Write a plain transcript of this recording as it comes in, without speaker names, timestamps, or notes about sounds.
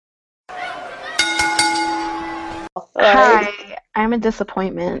Like, Hi, I'm a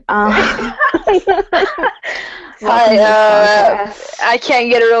disappointment. Welcome to hi, the podcast. I can't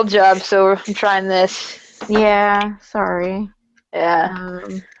get a real job, so I'm trying this. Yeah, sorry. Yeah.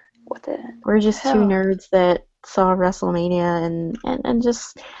 Um, What the we're just two hell? nerds that saw Wrestlemania and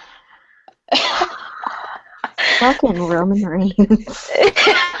just fucking Roman Reigns.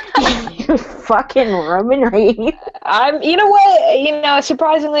 Fucking Roman Reigns. You know what?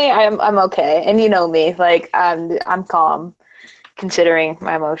 Surprisingly, I'm okay, and you know me. Like, I'm calm, considering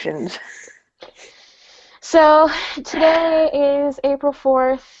my emotions. So today is April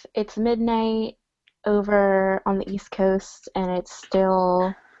 4th. It's midnight over on the East Coast, and it's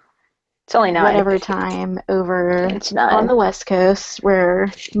still It's only 9. whatever time over It's on 9. the West Coast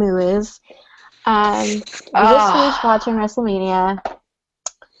where Moo is. We just finished Ah, watching WrestleMania,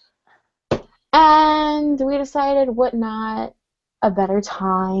 and we decided what not a better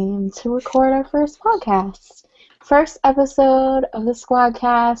time to record our first podcast. First episode of the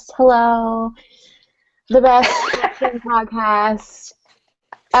Squadcast. Hello. The best wrestling podcast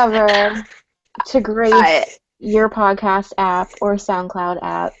ever to I grace your podcast app or SoundCloud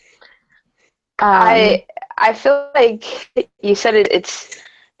app. I I feel like you said it's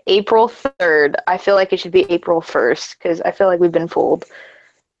April 3rd. I feel like it should be April 1st because I feel like we've been fooled.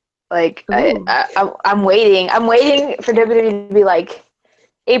 Like Ooh. I'm waiting. I'm waiting for WWE to be like,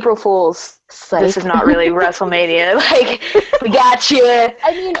 April Fools. Psych. This is not really WrestleMania. Like, we got you.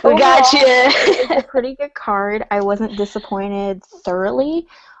 I mean, We got overall, it was you. a pretty good card. I wasn't disappointed thoroughly.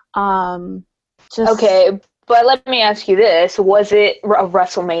 Just Okay, but let me ask you this: was it a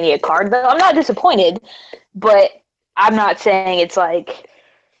WrestleMania card? Though I'm not disappointed, but I'm not saying it's like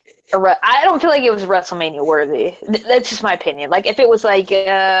I don't feel like it was WrestleMania worthy. That's just my opinion. Like, if it was like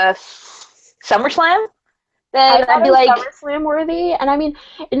SummerSlam, I then thought I'd it be was like, SummerSlam worthy, and I mean,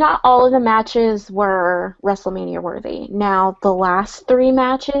 not all of the matches were WrestleMania worthy. Now, the last three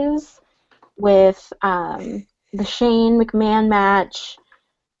matches with the Shane McMahon match,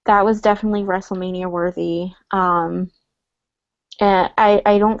 that was definitely WrestleMania worthy. And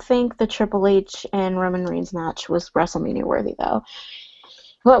I don't think the Triple H and Roman Reigns match was WrestleMania worthy, though.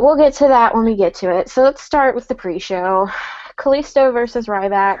 But we'll get to that when we get to it. So let's start with the pre-show. Kalisto versus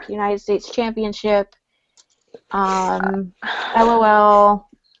Ryback, United States Championship. LOL.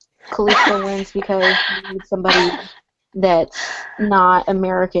 Kalisto wins because he needs somebody that's not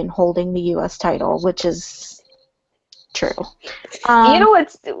American holding the U.S. title, which is true. you know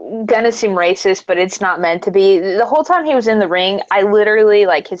what's gonna seem racist, but it's not meant to be. The whole time he was in the ring, I literally,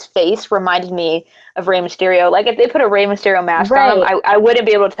 like, his face reminded me of Rey Mysterio. Like, if they put a Rey Mysterio mask on him, I wouldn't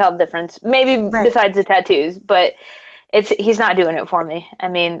be able to tell the difference. Maybe besides the tattoos, but he's not doing it for me. I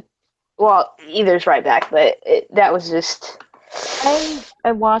mean, well, either's right back, but that was just.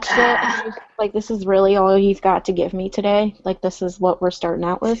 I watched it and I was like, this is really all you've got to give me today. Like, this is what we're starting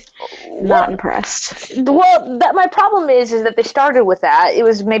out with. Not impressed. Well, my problem is that they started with that. It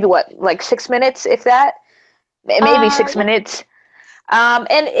was maybe like 6 minutes, if that, maybe 6 Yeah. minutes.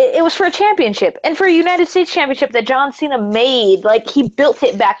 And it was for a championship, and for a United States championship that John Cena made. Like, he built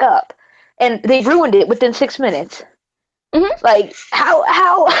it back up, and they ruined it within 6 minutes. Mm-hmm. Like, how,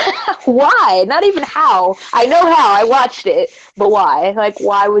 why? Not even how. I know how. I watched it, but why? Like,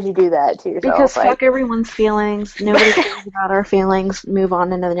 why would you do that to yourself? Because like, fuck everyone's feelings. Nobody cares about our feelings. Move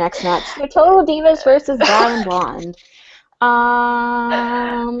on into the next match. So Total Divas versus Bad and Blonde.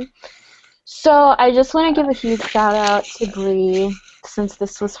 So I just want to give a huge shout out to Brie, since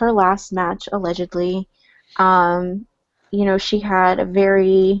this was her last match, allegedly. She had a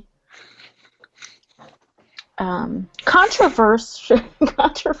very controversial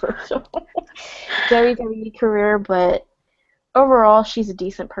WWE career, but overall, she's a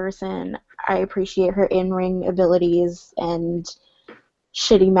decent person. I appreciate her in-ring abilities and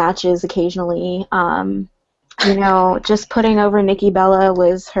shitty matches occasionally. Just putting over Nikki Bella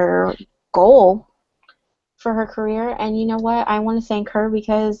was her goal for her career, and you know what? I want to thank her,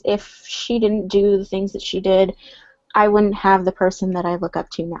 because if she didn't do the things that she did, I wouldn't have the person that I look up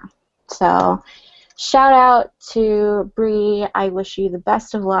to now. So, shout out to Brie. I wish you the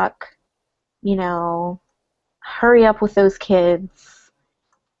best of luck. Hurry up with those kids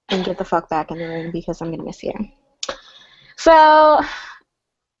and get the fuck back in the ring, because I'm gonna miss you. So,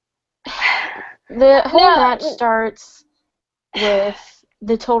 the whole match starts with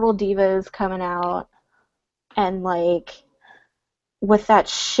the Total Divas coming out and, like, with that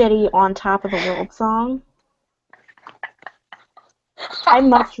shitty On Top of the World song. I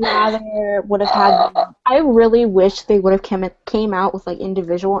much rather would have had. I really wish they would have came out with, like,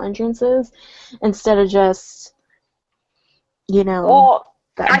 individual entrances instead of just, Well,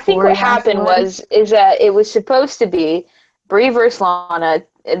 I think what happened is that it was supposed to be Brie versus Lana,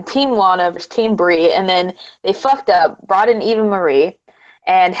 Team Lana versus Team Brie, and then they fucked up, brought in Eva Marie,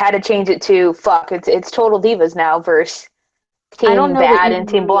 and had to change it to it's Total Divas now versus I don't Team know Bad and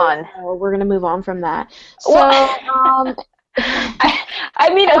Team Blonde. So we're gonna move on from that. So, well,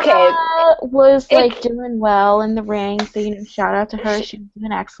 I mean, okay. Emma was like doing well in the ring, so shout out to her. She was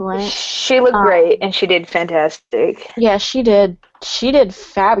doing excellent. She looked great, and she did fantastic. Yeah, she did. She did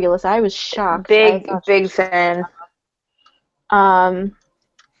fabulous. I was shocked. Big fan.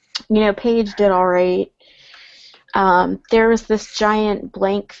 Paige did all right. There was this giant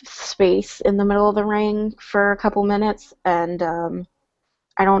blank space in the middle of the ring for a couple minutes, and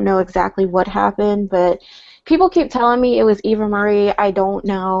I don't know exactly what happened, but people keep telling me it was Eva Marie. I don't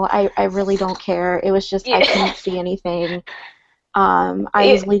know. I really don't care. It was just I couldn't see anything. I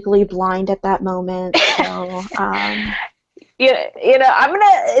was legally blind at that moment, so I'm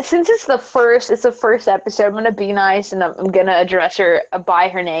gonna, since it's the first episode, I'm gonna be nice and I'm gonna address her by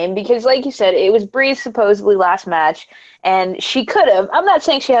her name because, like you said, it was Brie's supposedly last match, and she could have. I'm not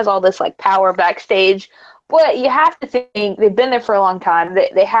saying she has all this like power backstage, but you have to think they've been there for a long time.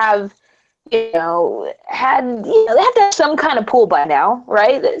 They have, they have to have some kind of pull by now,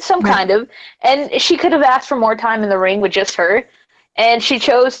 right? Some kind of, and she could have asked for more time in the ring with just her. And she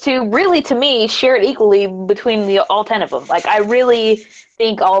chose to, really, to me, share it equally between all 10 of them. Like, I really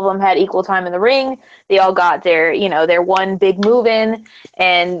think all of them had equal time in the ring. They all got their one big move in.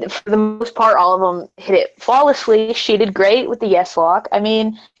 And for the most part, all of them hit it flawlessly. She did great with the yes lock. I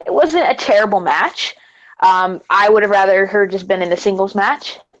mean, it wasn't a terrible match. I would have rather her just been in a singles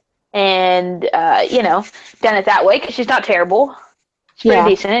match and, done it that way because she's not terrible. She's pretty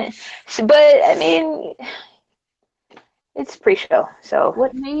decent. But, I mean, it's pre-show, so.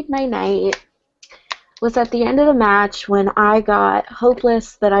 What made my night was at the end of the match when I got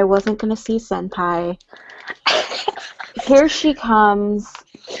hopeless that I wasn't going to see Senpai. Here she comes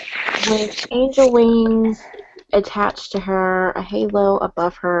with angel wings attached to her, a halo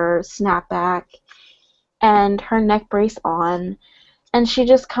above her, snapback, and her neck brace on. And she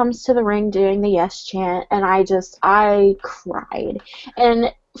just comes to the ring doing the yes chant, and I cried.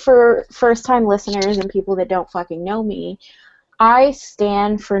 And for first-time listeners and people that don't fucking know me, I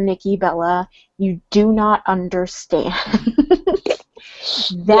stand for Nikki Bella. You do not understand.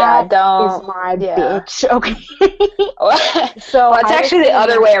 That is my bitch, okay? So it's actually the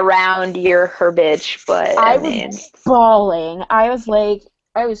other way around. You're her bitch, but I was bawling. I was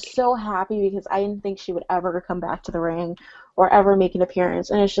so happy because I didn't think she would ever come back to the ring or ever make an appearance.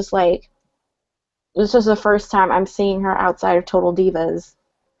 And it's just like, this is the first time I'm seeing her outside of Total Divas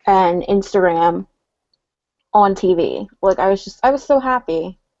and Instagram on TV. Like, I was so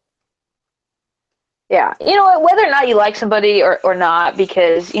happy. Yeah. You know what, whether or not you like somebody or not,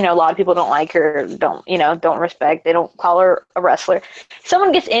 because, a lot of people don't like her, don't respect, they don't call her a wrestler.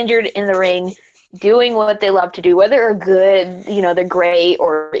 Someone gets injured in the ring doing what they love to do, whether they're good, they're great,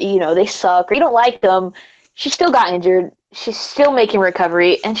 or, they suck, or you don't like them, she still got injured, she's still making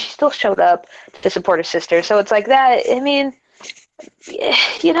recovery, and she still showed up to support her sister. So it's like that, I mean,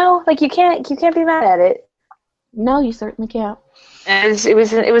 like you can't be mad at it. No, you certainly can't. It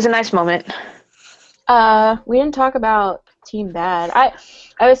was a nice moment. We didn't talk about Team Bad. I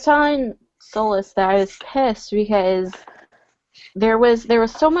was telling Solus that I was pissed because there was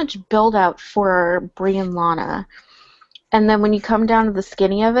so much build out for Brie and Lana, and then when you come down to the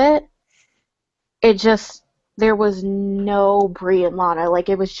skinny of it, there was no Brie and Lana. Like,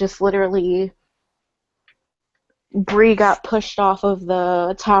 it was just literally Brie got pushed off of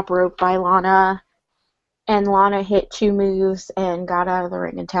the top rope by Lana, and Lana hit 2 moves and got out of the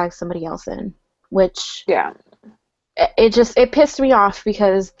ring and tagged somebody else in, which it pissed me off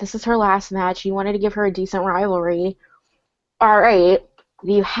because this is her last match. You wanted to give her a decent rivalry. All right,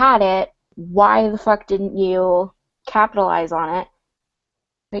 you had it. Why the fuck didn't you capitalize on it?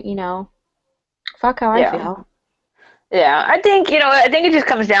 But fuck how I feel. Yeah, I think it just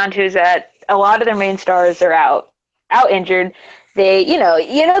comes down to is that a lot of their main stars are out injured. They,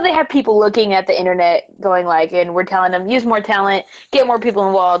 they have people looking at the internet going like, and we're telling them, use more talent, get more people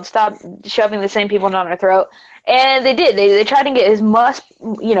involved, stop shoving the same people down our throat. And they did. They tried to get as much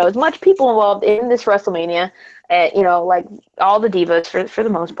people involved in this WrestleMania. Like all the divas for the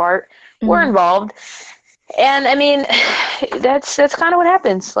most part were involved. And I mean, that's kind of what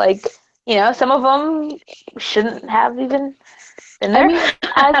happens. Like, some of them shouldn't have even been there. I mean,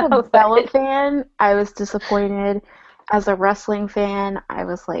 as a Bella fan, I was disappointed. As a wrestling fan, I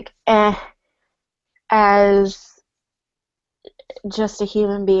was like, eh. As just a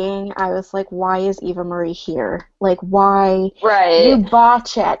human being, I was like, why is Eva Marie here? Like, why? You Right.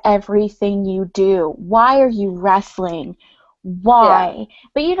 botch at everything you do. Why are you wrestling? Yeah. Why?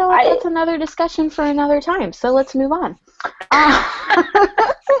 But you know what? I That's another discussion for another time. So let's move on. Uh,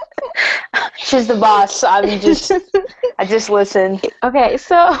 She's the boss. I just listen. okay,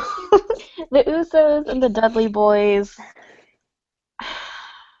 so the Usos and the Dudley Boys.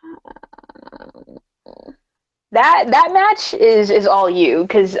 That match is all you,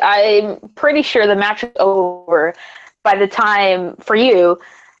 because I'm pretty sure the match was over by the time for you.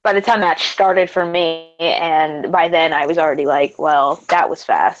 By the time the match started for me, and by then I was already like, well, that was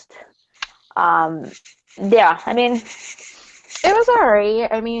fast. Yeah, I mean, It was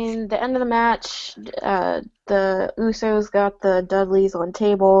alright. I mean, the end of the match, the Usos got the Dudleys on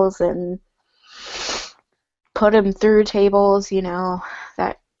tables and put them through tables,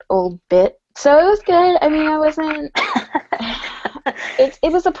 that old bit. So it was good. I mean, I wasn't.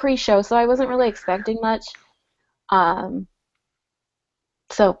 It was a pre-show, so I wasn't really expecting much. Um,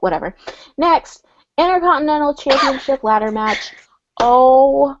 so whatever. Next, Intercontinental Championship ladder match.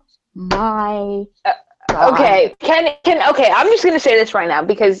 Oh my god. okay, okay, I'm just gonna say this right now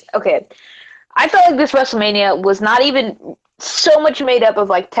because okay, I felt like this WrestleMania was not even so much made up of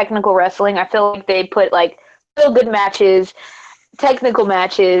like technical wrestling. I feel like they put like feel good matches, technical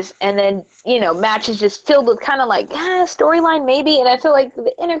matches, and then matches just filled with kind of like storyline maybe. And I feel like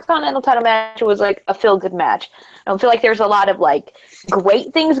the Intercontinental title match was like a feel good match. I don't feel like there's a lot of like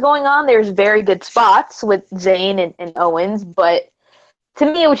great things going on. There's very good spots with Zayn and Owens, but to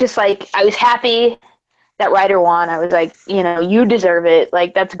me it was just like I was happy that Ryder won. I was like, you deserve it.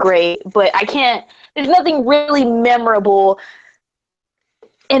 Like, that's great. But I can't, there's nothing really memorable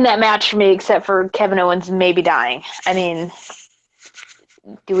in that match for me except for Kevin Owens maybe dying. I mean,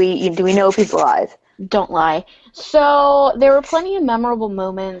 do we know if he's alive? Don't lie. So there were plenty of memorable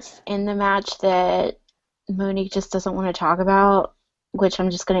moments in the match that Monique just doesn't want to talk about, which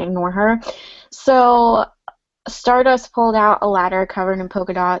I'm just going to ignore her. So Stardust pulled out a ladder covered in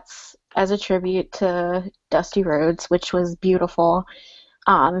polka dots as a tribute to Dusty Rhodes, which was beautiful.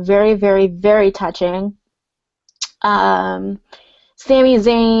 Very, very, very touching. Sami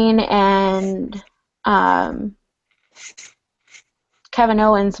Zayn and Kevin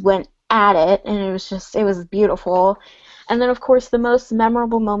Owens went at it, and it was beautiful. And then, of course, the most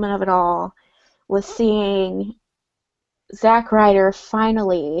memorable moment of it all was seeing Zack Ryder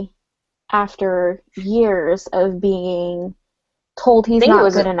finally, after years of being told he's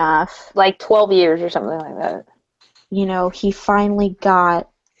not good enough. Like 12 years or something like that. He finally got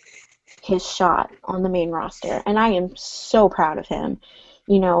his shot on the main roster, and I am so proud of him.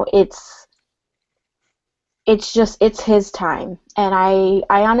 It's his time, and I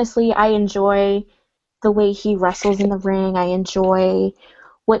honestly I enjoy the way he wrestles in the ring. I enjoy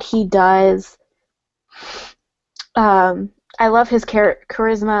what he does. I love his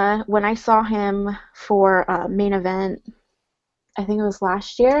charisma. When I saw him for main event, I think it was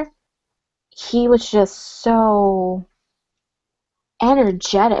last year, he was just so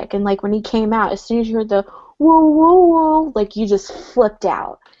energetic, and like when he came out, as soon as you heard the whoa whoa whoa, like you just flipped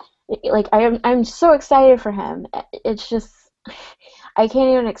out. Like I'm so excited for him. It's just I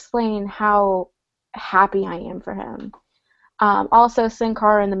can't even explain how happy I am for him. Also, Sin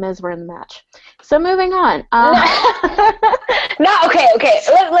Cara and The Miz were in the match. So moving on. No, okay.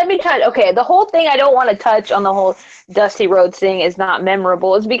 Let me try. Okay, the whole thing I don't want to touch on the whole Dusty Rhodes thing is not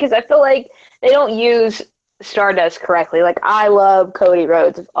memorable. Is because I feel like they don't use Stardust correctly. Like, I love Cody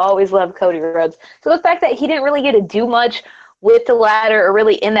Rhodes. I've always loved Cody Rhodes. So the fact that he didn't really get to do much with the ladder or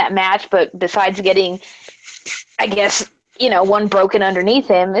really in that match, but besides getting, I guess, one broken underneath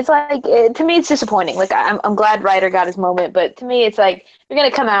him, it's like, to me, it's disappointing. Like, I'm glad Ryder got his moment, but to me, it's like, you're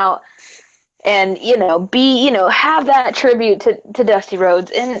going to come out and, have that tribute to Dusty Rhodes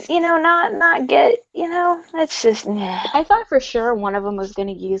and, not get, it's just, yeah. I thought for sure one of them was going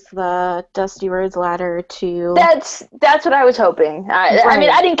to use the Dusty Rhodes ladder to... That's what I was hoping. Right. I mean,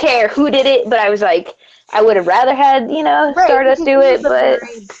 I didn't care who did it, but I was like, I would have rather had, right, Stardust do it, but... a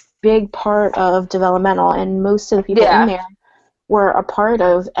very big part of developmental, and most of the people in there were a part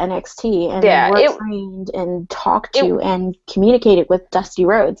of NXT and were trained and talked to and communicated with Dusty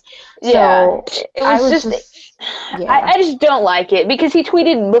Rhodes. So I just don't like it because he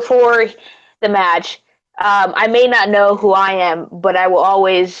tweeted before the match, I may not know who I am, but I will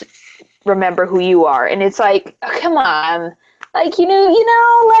always remember who you are. And it's like, oh, come on. Like,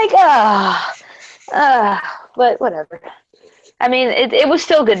 but whatever. I mean, it was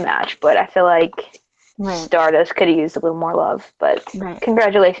still a good match, but I feel like Stardust could have used a little more love. But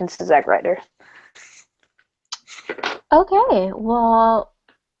congratulations to Zack Ryder. Okay, well,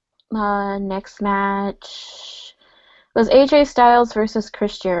 next match was AJ Styles versus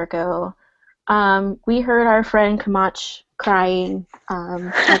Chris Jericho. We heard our friend Kamach crying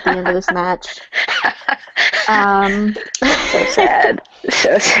at the end of this match. So sad.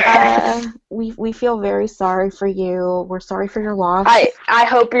 So sad. We feel very sorry for you. We're sorry for your loss. I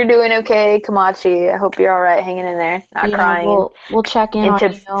hope you're doing okay, Kamachi. I hope you're all right, hanging in there, not crying. We'll check in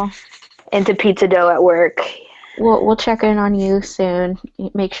on you. Into pizza dough at work. We'll check in on you soon.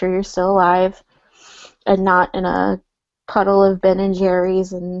 Make sure you're still alive and not in a puddle of Ben and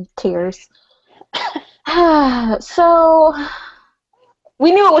Jerry's and tears. So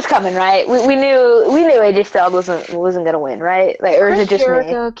we knew it was coming, right? We knew AJ Styles wasn't gonna win, right? Like, or is it just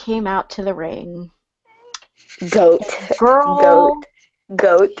Jericho me? came out to the ring. Goat. Girl.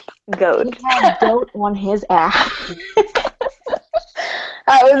 Goat. He had goat on his ass.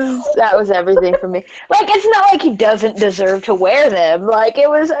 That was everything for me. Like, it's not like he doesn't deserve to wear them. Like, it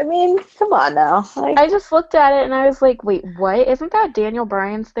was, I mean, come on now. Like, I just looked at it and I was like, wait, what? Isn't that Daniel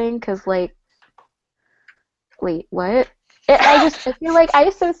Bryan's thing? Because, like, wait, what? I feel like I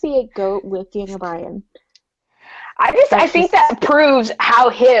associate goat with Daniel Bryan. I think that proves how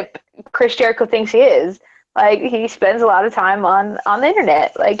hip Chris Jericho thinks he is. Like, he spends a lot of time on the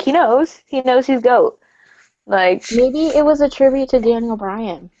internet. Like, he knows he's GOAT. Like, maybe it was a tribute to Daniel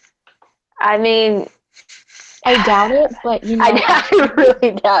Bryan. I mean, I doubt it, but you know, I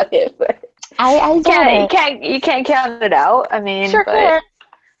really doubt it. But I doubt it. You can't count it out. I mean, sure but...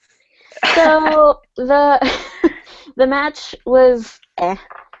 So the match was of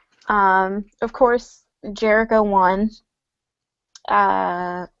course Jericho won.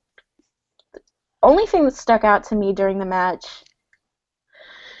 Only thing that stuck out to me during the match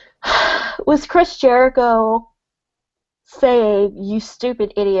was Chris Jericho saying, "You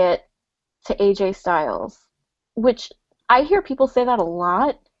stupid idiot," to AJ Styles, which I hear people say that a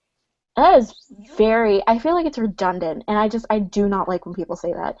lot. That is I feel like it's redundant, and I do not like when people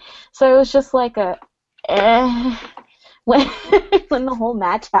say that. So it was just like when when the whole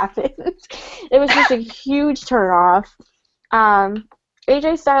match happened. It was just a huge turnoff.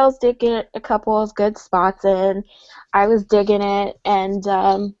 AJ Styles did get a couple of good spots in. I was digging it, and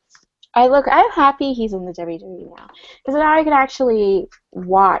I'm happy he's in the WWE now, because now I can actually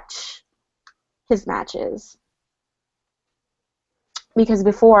watch his matches. Because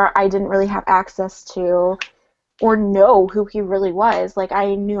before I didn't really have access to or know who he really was. Like,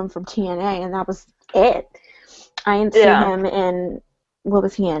 I knew him from TNA, and that was it. I didn't see him in, what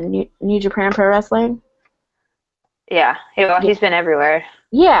was he in, New Japan Pro Wrestling? Yeah, he's been everywhere.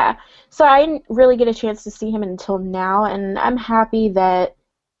 Yeah, so I didn't really get a chance to see him until now, and I'm happy that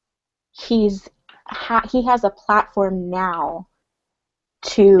he has a platform now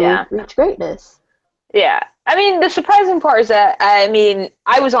to reach greatness. Yeah. I mean, the surprising part is that, I mean,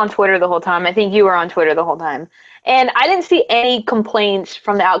 I was on Twitter the whole time. I think you were on Twitter the whole time. And I didn't see any complaints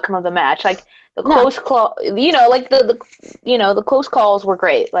from the outcome of the match. Like, the close call, you know, like the close calls were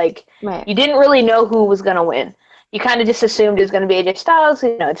great. Like, you didn't really know who was going to win. You kind of just assumed it was going to be AJ Styles.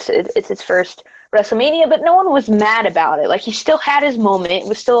 You know, it's his first WrestleMania, but no one was mad about it. Like, he still had his moment. It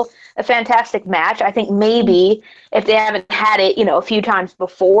was still a fantastic match. I think maybe if they haven't had it, you know, a few times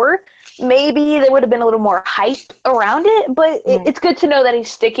before, maybe there would have been a little more hype around it. But it's good to know that he's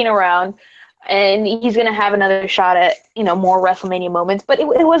sticking around and he's going to have another shot at, you know, more WrestleMania moments. But it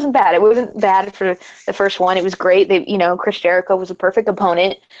wasn't bad. It wasn't bad for the first one. It was great. Chris Jericho was a perfect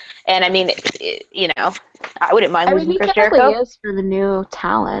opponent. And I mean, you know, I wouldn't mind losing Chris Jericho. He typically is for the new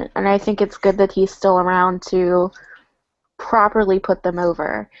talent, and I think it's good that he's still around to properly put them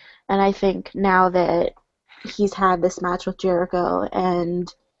over. And I think now that he's had this match with Jericho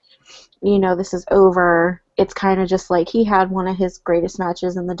and, you know, this is over, it's kind of just like he had one of his greatest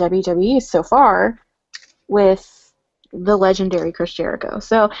matches in the WWE so far with the legendary Chris Jericho.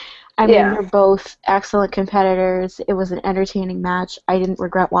 So, I mean, they're both excellent competitors. It was an entertaining match. I didn't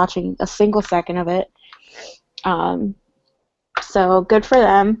regret watching a single second of it. So, good for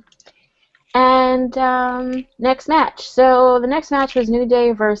them. And next match. So, the next match was New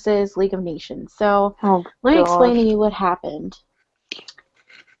Day versus League of Nations. So, let me explain to you what happened.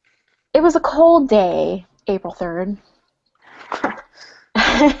 It was a cold day, April 3rd.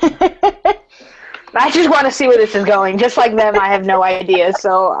 I just want to see where this is going. Just like them, I have no idea,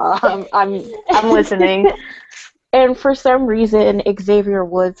 so I'm listening. And for some reason, Xavier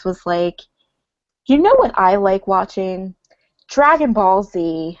Woods was like, you know what I like watching? Dragon Ball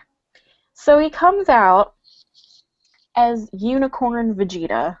Z. So he comes out as Unicorn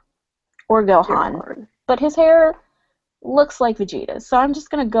Vegeta, or Gohan, but his hair looks like Vegeta, so I'm just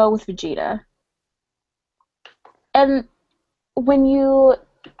going to go with Vegeta. And when you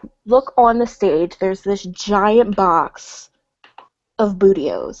look on the stage, there's this giant box of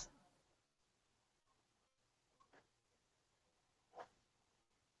Bootios.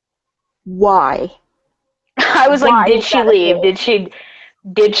 Why? I was like, Why did is she that a leave? thing?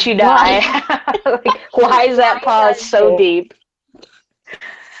 Did she die? Why? Like, why is that pause so deep?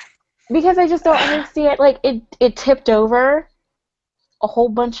 Because I just don't understand. Like, it tipped over, a whole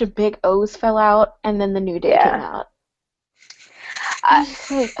bunch of big O's fell out, and then the New Day came out. I'm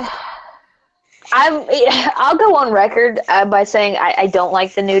just like, I'll go on record by saying I don't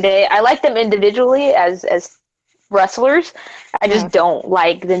like the New Day. I like them individually as wrestlers. I just don't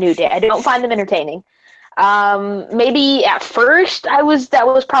like the New Day. I don't find them entertaining. Maybe at first that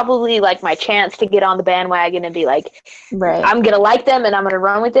was probably like my chance to get on the bandwagon and be like, right. I'm gonna like them and I'm gonna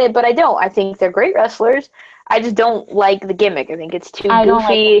run with it. But I don't. I think they're great wrestlers. I just don't like the gimmick. I think it's too goofy. I don't like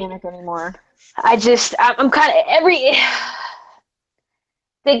the gimmick anymore. I'm kind of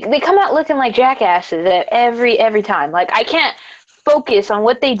They come out looking like jackasses every time. Like, I can't focus on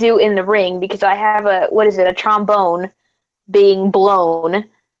what they do in the ring because I have a trombone being blown.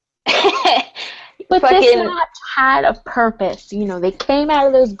 But this match had a purpose. You know, they came out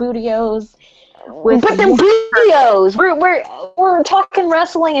of those Bootios with... But they're Bootios! We're talking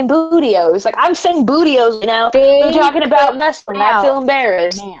wrestling and Bootios. Like, I'm saying Bootios now. We're talking about wrestling. I feel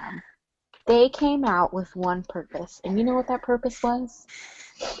embarrassed. Man, they came out with one purpose. And you know what that purpose was?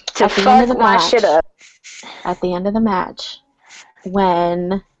 To fuck my shit up. At the end of the match,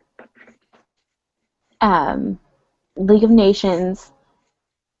 when League of Nations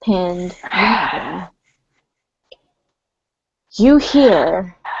pinned United, you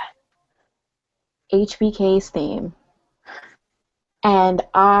hear HBK's theme, and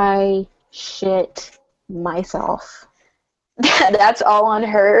I shit myself. That's all on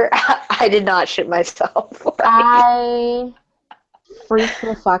her. I did not shit myself. I freaked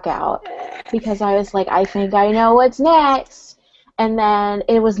the fuck out because I was like, I think I know what's next. And then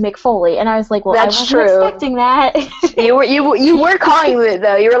it was Mick Foley, and I was like, well, I wasn't expecting that. you were calling it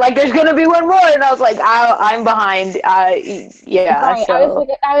though. You were like, there's gonna be one more, and I was like, I'm behind. Yeah. Right. So.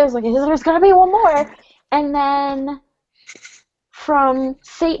 I was like, there's gonna be one more, and then from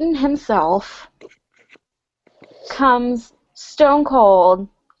Satan himself comes Stone Cold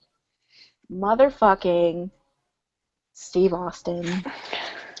motherfucking Steve Austin.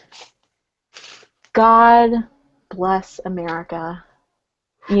 God bless America.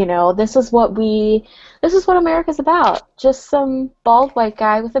 You know, this is what America's about. Just some bald white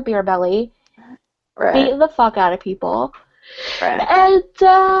guy with a beer belly beating the fuck out of people. Right.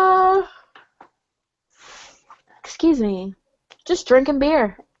 And, excuse me, just drinking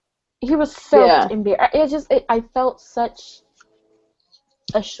beer. He was soaked in beer. I felt such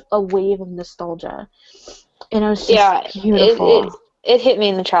a wave of nostalgia. And it was just beautiful. It hit me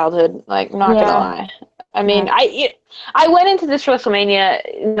in the childhood. Like, I'm not gonna lie. I mean, I went into this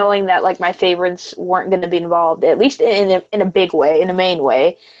WrestleMania knowing that like my favorites weren't going to be involved, at least in a big way, in a main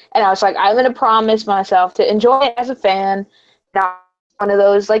way. And I was like, I'm going to promise myself to enjoy it as a fan, not one of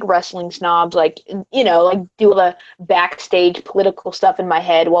those like wrestling snobs, like, you know, like do the backstage political stuff in my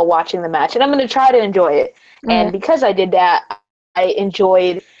head while watching the match. And I'm going to try to enjoy it. And because I did that, I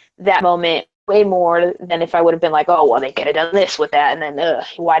enjoyed that moment way more than if I would have been like, oh, well, they could have done this with that, and then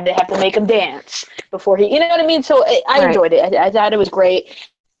why did they have to make him dance before he, you know what I mean? So I enjoyed it. I thought it was great.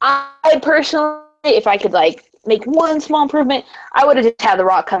 I personally, if I could like make one small improvement, I would have just had The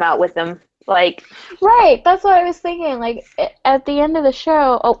Rock come out with them. Like, right, that's what I was thinking. Like at the end of the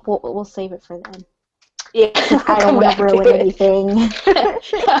show, we'll save it for then. Yeah, I don't want to ruin anything.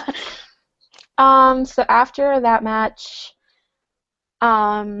 So after that match,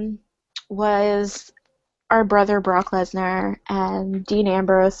 was our brother Brock Lesnar and Dean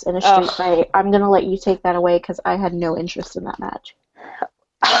Ambrose in a street fight. I'm going to let you take that away because I had no interest in that match.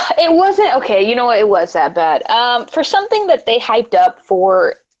 It wasn't, okay, you know what, it was that bad. For something that they hyped up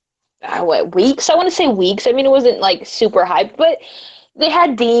for, weeks? I want to say weeks. I mean, it wasn't, like, super hyped, but they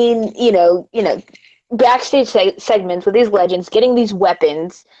had Dean, you know, backstage segments with these legends, getting these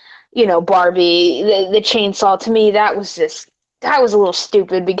weapons, you know, Barbie, the chainsaw. To me, that was a little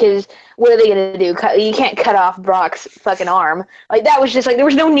stupid because what are they going to do? You can't cut off Brock's fucking arm. Like, that was just, like, there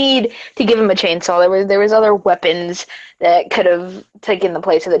was no need to give him a chainsaw. There was other weapons that could have taken the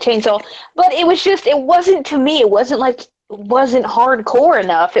place of the chainsaw. But it was just, it wasn't, to me, it wasn't hardcore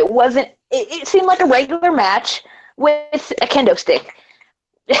enough. It seemed like a regular match with a kendo stick.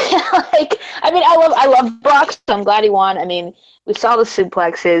 Like, I mean, I love Brock, so I'm glad he won. I mean, we saw the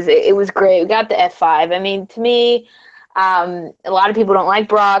suplexes. It was great. We got the F5. I mean, to me, a lot of people don't like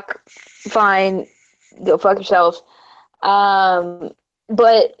Brock. Fine. go fuck yourself.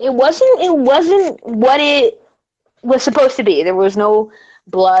 But it wasn't what it was supposed to be. There was no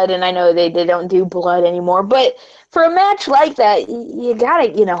blood, and I know they don't do blood anymore, but for a match like that, you gotta,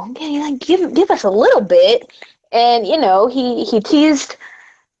 give us a little bit. And, he teased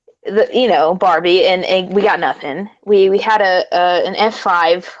Barbie, and we got nothing. We had an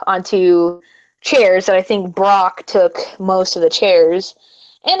F5 onto chairs that I think Brock took most of the chairs,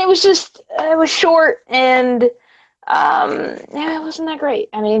 and it was short, and yeah, it wasn't that great.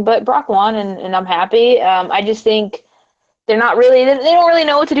 I mean, but Brock won, and I'm happy. I just think they don't really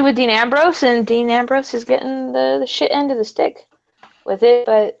know what to do with Dean Ambrose, and Dean Ambrose is getting the shit end of the stick with it.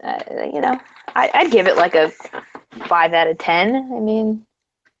 But I'd give it like a 5 out of 10. I mean,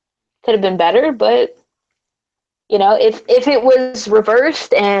 could have been better, but if it was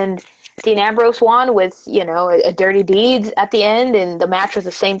reversed and Dean Ambrose won with a dirty deeds at the end, and the match was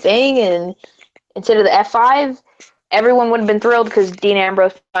the same thing, and instead of the F5, everyone would have been thrilled because Dean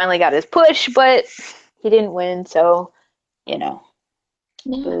Ambrose finally got his push, but he didn't win, so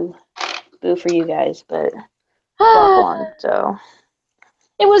boo for you guys. But Brock won, so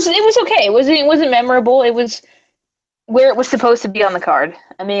it was okay. It wasn't memorable. It was where it was supposed to be on the card.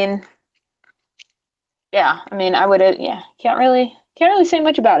 I mean, I would have. Yeah, can't really say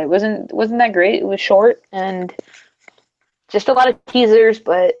much about it. Wasn't that great. It was short and just a lot of teasers,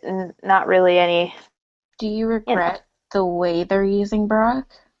 but not really any. Do you regret the way they're using Brock?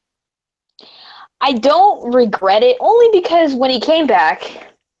 I don't regret it, only because when he came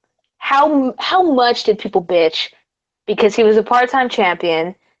back, how much did people bitch because he was a part-time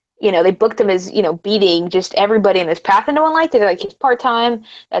champion? They booked him as, beating just everybody in his path, and no one liked it. They're like, he's part-time,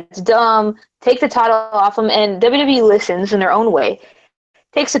 that's dumb, take the title off him, and WWE listens in their own way.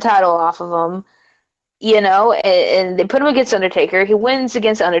 Takes the title off of him, and they put him against Undertaker. He wins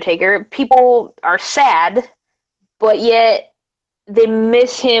against Undertaker. People are sad, but yet they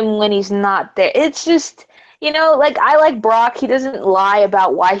miss him when he's not there. It's just, I like Brock. He doesn't lie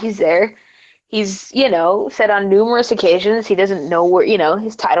about why he's there. He's, said on numerous occasions he doesn't know where,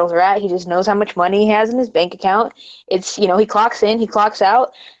 his titles are at. He just knows how much money he has in his bank account. It's, he clocks in, he clocks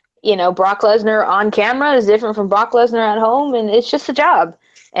out. Brock Lesnar on camera is different from Brock Lesnar at home, and it's just a job.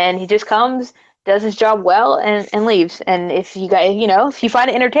 And he just comes, does his job well, and leaves. And if you guys, if you find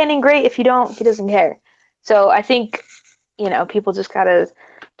it entertaining, great. If you don't, he doesn't care. So I think, people just gotta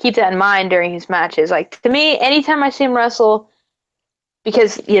keep that in mind during his matches. Like, to me, anytime I see him wrestle,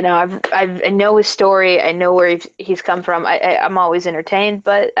 because I know his story, I know where he's come from. I'm always entertained,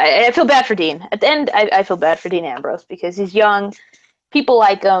 but I feel bad for Dean. At the end, I feel bad for Dean Ambrose because he's young, people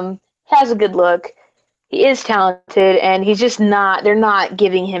like him, has a good look, he is talented, and he's just not. They're not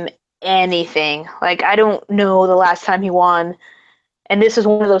giving him anything. Like, I don't know the last time he won, and this is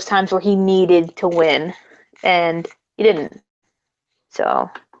one of those times where he needed to win, and he didn't. So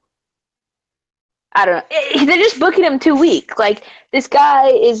I don't know. They're just booking him too weak. Like, this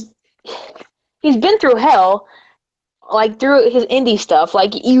guy he's been through hell, like, through his indie stuff.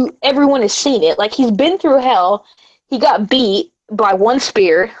 Like, everyone has seen it. Like, he's been through hell. He got beat by one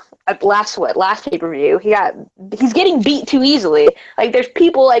spear at last pay-per-view. He's getting beat too easily. Like, there's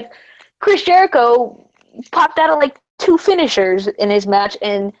people like Chris Jericho popped out of, like, 2 finishers in his match,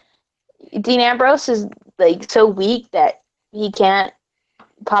 and Dean Ambrose is, like, so weak that he can't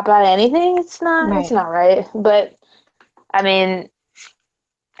pop out anything. It's not right. But I mean,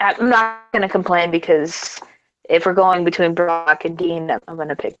 I'm not gonna complain because if we're going between Brock and Dean, I'm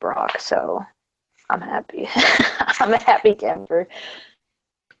gonna pick Brock. So I'm happy. I'm a happy camper.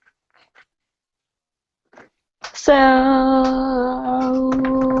 So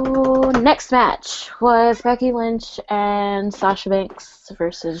next match was Becky Lynch and Sasha Banks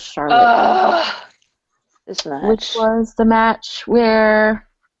versus Charlotte. This match, which was the match where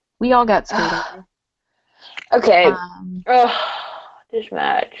we all got screwed. Okay. This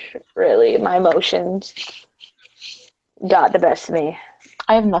match, really, my emotions got the best of me.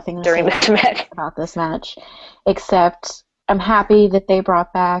 I have nothing to say about this match, except I'm happy that they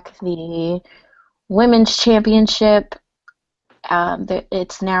brought back the Women's Championship.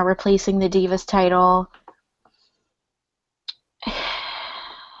 It's now replacing the Divas title.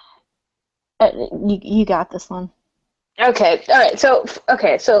 You got this one. Okay, all right. So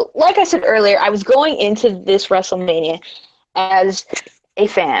like I said earlier, I was going into this WrestleMania as a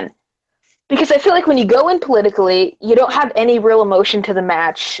fan because I feel like when you go in politically, you don't have any real emotion to the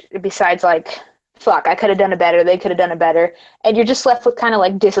match besides, like, fuck, I could have done it better, they could have done it better, and you're just left with kind of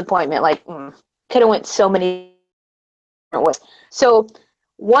like disappointment, like, could have went so many different ways. So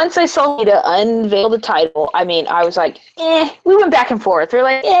once I saw Lita unveil the title, I mean, I was like, we went back and forth. We're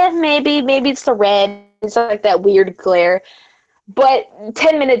like, maybe it's the red. It's like that weird glare. But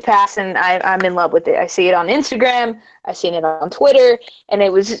 10 minutes pass and I'm in love with it. I see it on Instagram, I've seen it on Twitter, and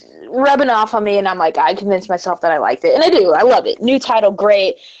it was rubbing off on me, and I'm like, I convinced myself that I liked it. And I do. I love it. New title,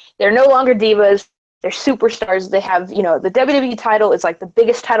 great. They're no longer divas. They're superstars. They have, the WWE title is like the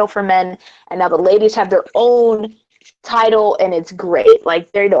biggest title for men, and now the ladies have their own title, and it's great.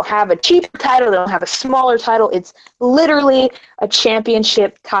 Like, they don't have a cheap title. They don't have a smaller title. It's literally a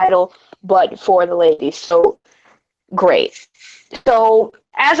championship title, but for the ladies. So, great. So,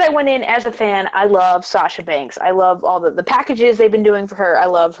 as I went in as a fan, I love Sasha Banks. I love all the packages they've been doing for her. I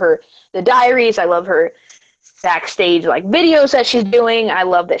love the diaries. I love her backstage, like, videos that she's doing. I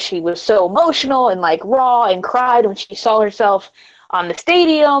love that she was so emotional and, like, raw and cried when she saw herself on the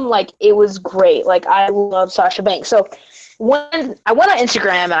stadium. Like, it was great. Like, I love Sasha Banks. So, when I went on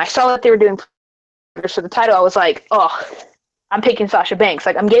Instagram and I saw that they were doing for the title, I was like, oh, I'm picking Sasha Banks.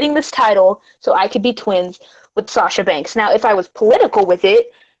 Like, I'm getting this title so I could be twins with Sasha Banks. Now, if I was political with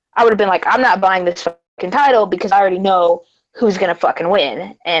it, I would have been like, I'm not buying this fucking title because I already know who's going to fucking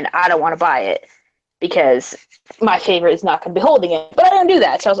win, and I don't want to buy it because my favorite is not going to be holding it. But I didn't do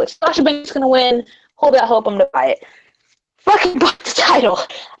that, so I was like, Sasha Banks is going to win, hold out hope I'm going to buy it. Fucking bought the title.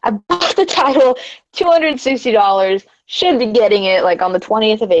 I bought the title, $260, should be getting it, like, on the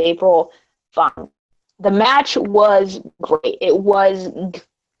 20th of April. Fine. The match was great. It was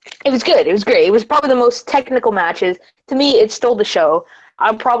good. It was great. It was probably the most technical matches. To me, it stole the show.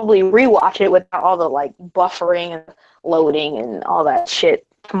 I'll probably rewatch it without all the, like, buffering and loading and all that shit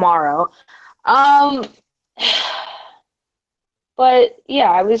tomorrow. But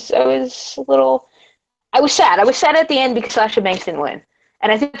yeah, I was sad. I was sad at the end because Sasha Banks didn't win,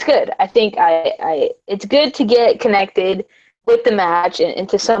 and I think it's good. I think it's good to get connected with the match and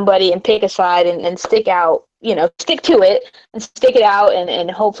to somebody and pick a side and stick out. Stick to it and stick it out,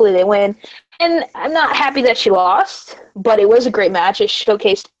 and hopefully they win. And I'm not happy that she lost, but it was a great match. It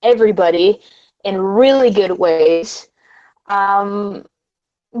showcased everybody in really good ways.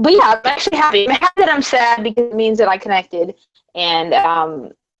 But yeah, I'm actually happy. I'm happy that I'm sad because it means that I connected, and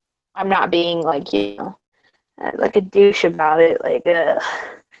I'm not being like, like a douche about it, like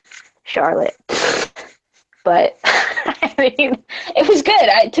Charlotte. But I mean, it was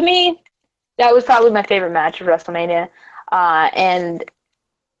good. To me, that was probably my favorite match of WrestleMania, and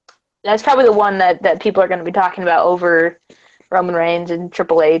that's probably the one that people are going to be talking about over Roman Reigns and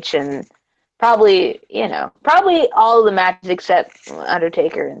Triple H, and probably all of the matches except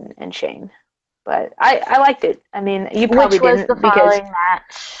Undertaker and Shane. But I liked it. I mean, you probably didn't the following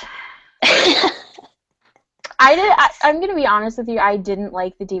match. I'm going to be honest with you. I didn't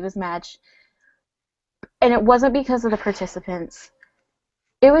like the Divas match, and it wasn't because of the participants.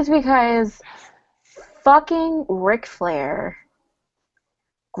 It was because fucking Ric Flair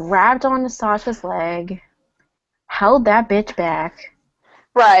grabbed onto Sasha's leg, held that bitch back.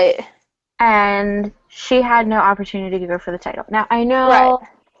 Right. And she had no opportunity to go for the title. Now, I know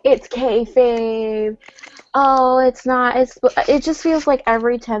it's kayfabe. Oh, it's not. It just feels like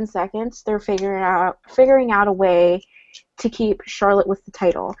every 10 seconds they're figuring out a way to keep Charlotte with the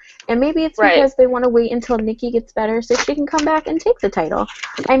title. And maybe it's because they want to wait until Nikki gets better so she can come back and take the title.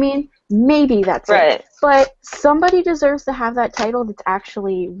 I mean, maybe that's it. But somebody deserves to have that title that's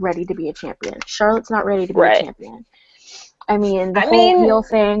actually ready to be a champion. Charlotte's not ready to be a champion. I mean, the whole heel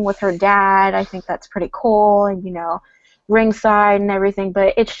thing with her dad, I think that's pretty cool, and, ringside and everything,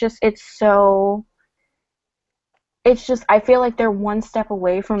 but I feel like they're one step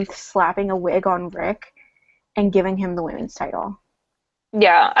away from slapping a wig on Rick and giving him the women's title.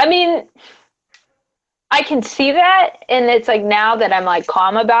 Yeah, I mean, I can see that, and it's like now that I'm like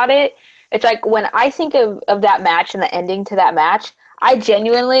calm about it, it's like when I think of that match and the ending to that match, I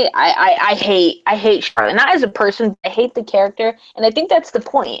genuinely I hate Charlotte. Not as a person, but I hate the character, and I think that's the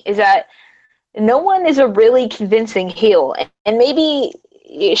point, is that no one is a really convincing heel, and maybe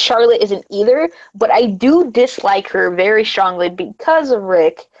Charlotte isn't either, but I do dislike her very strongly because of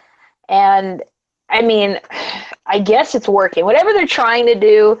Rick, and I mean, I guess it's working. Whatever they're trying to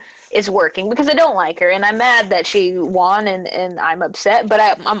do is working because I don't like her, and I'm mad that she won, and I'm upset. But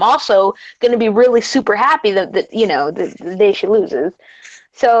I'm also going to be really super happy that the day she loses.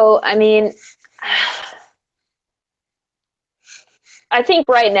 So I mean, I think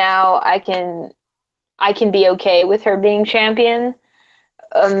right now I can be okay with her being champion.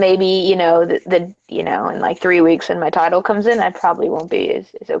 Maybe in like 3 weeks when my title comes in, I probably won't be as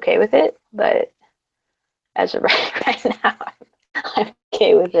okay with it, but. As of right now, I'm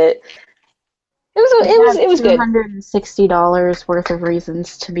okay with it. It was good. $260 worth of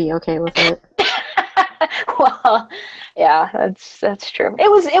reasons to be okay with it. Well, yeah, that's true.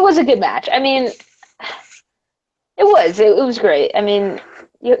 It was a good match. I mean, it was great. I mean,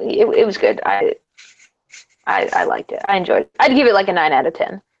 it was good. I liked it. I enjoyed it. I'd give it like a 9 out of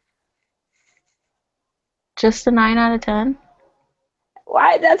 10. Just a 9 out of 10?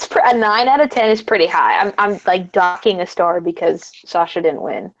 Why? A 9 out of 10 is pretty high. I'm like docking a star because Sasha didn't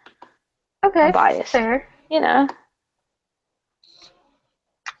win. Okay, I'm biased. fair. You know.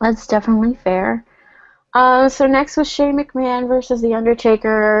 That's definitely fair. So next was Shane McMahon versus The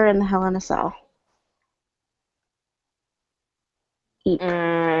Undertaker in the Hell in a Cell. Eep.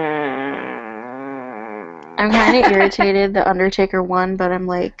 I'm kind of irritated The Undertaker won, but I'm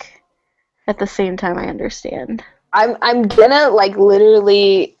like, at the same time, I understand. I'm gonna like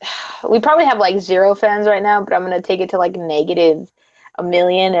literally, we probably have like 0 fans right now, but I'm gonna take it to like negative a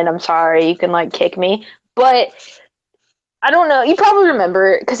million, and I'm sorry, you can like kick me, but I don't know. You probably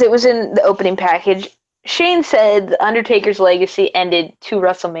remember because it was in the opening package. Shane said the Undertaker's legacy ended 2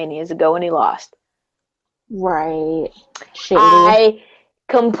 WrestleManias ago when he lost. Right. Shady. I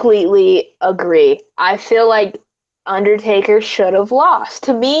completely agree. I feel like Undertaker should have lost.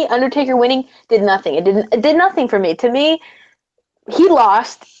 To me, Undertaker winning did nothing. It did nothing for me. To me, he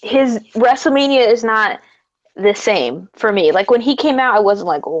lost. His WrestleMania is not the same for me. Like when he came out, I wasn't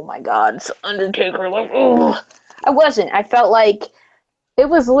like, oh my god, it's Undertaker. Like, oh, I wasn't. I felt like it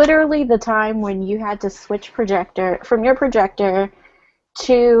was literally the time when you had to switch projector from your projector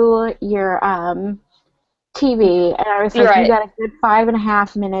to your TV, and I was like, right. You got a good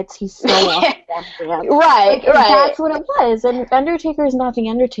 5.5 minutes. He's still off the ramp. Right, like, right. That's what it was. And Undertaker is not the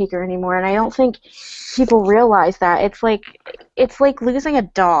Undertaker anymore, and I don't think people realize that. It's like losing a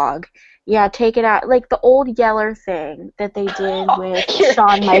dog. Yeah, take it out. Like the old Yeller thing that they did with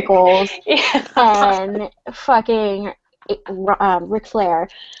Shawn Michaels and fucking Ric Flair.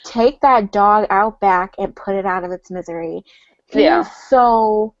 Take that dog out back and put it out of its misery. He is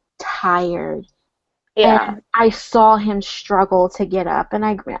so tired. Yeah. And I saw him struggle to get up.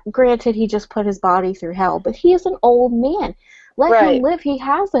 And granted, he just put his body through hell, but he is an old man. Let him live. He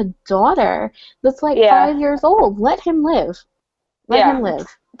has a daughter that's like 5 years old. Let him live. Let him live.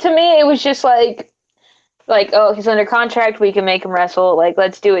 To me, it was just like, oh, he's under contract. We can make him wrestle. Like,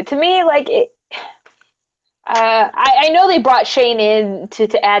 let's do it. To me, like, I know they brought Shane in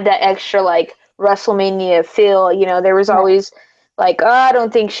to add that extra, like, WrestleMania feel. You know, there was always, like, oh, I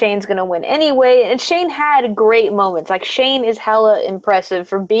don't think Shane's going to win anyway. And Shane had great moments. Like, Shane is hella impressive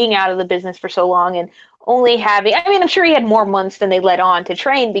for being out of the business for so long and only having, I mean, I'm sure he had more months than they let on to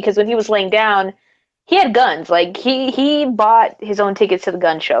train because when he was laying down, he had guns. Like, he bought his own tickets to the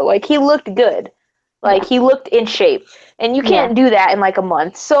gun show. Like, he looked good. Like, he looked in shape. And you can't do that in, like, a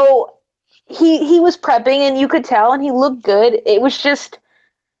month. So he was prepping, and you could tell, and he looked good. It was just,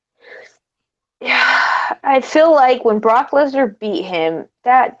 I feel like when Brock Lesnar beat him,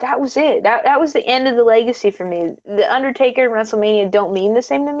 that was it. That was the end of the legacy for me. The Undertaker and WrestleMania don't mean the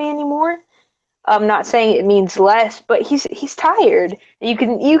same to me anymore. I'm not saying it means less, but he's tired. You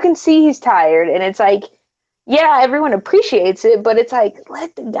can see he's tired, and it's like, yeah, everyone appreciates it, but it's like,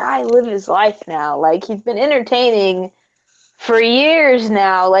 let the guy live his life now. Like, he's been entertaining for years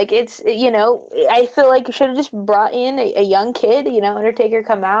now. Like, it's, you know, I feel like you should have just brought in a young kid, you know, Undertaker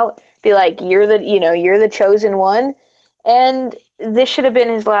come out, be like, you're the chosen one, and this should have been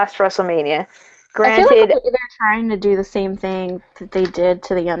his last WrestleMania. Granted, I feel like they're trying to do the same thing that they did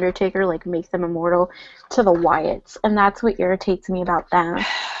to The Undertaker, like make them immortal, to the Wyatts, and that's what irritates me about them.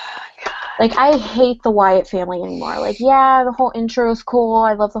 Like, I hate the Wyatt family anymore. Like, yeah, the whole intro is cool,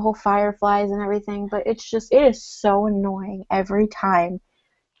 I love the whole Fireflies and everything, but it is so annoying every time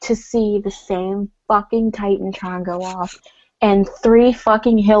to see the same fucking Titantron go off and 3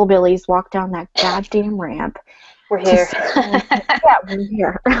 fucking hillbillies walk down that goddamn ramp. We're here. Yeah, we're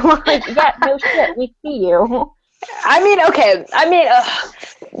here. Like, yeah, no shit, we see you. I mean, okay. I mean,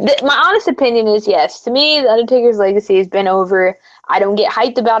 my honest opinion is yes. To me, The Undertaker's legacy has been over. I don't get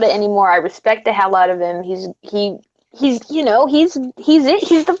hyped about it anymore. I respect the hell out of him. He's you know, he's it.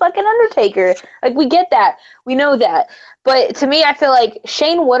 He's the fucking Undertaker. Like, we get that. We know that. But to me, I feel like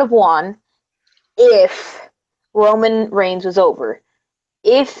Shane would have won if Roman Reigns was over.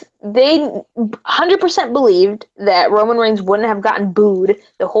 If they 100% believed that Roman Reigns wouldn't have gotten booed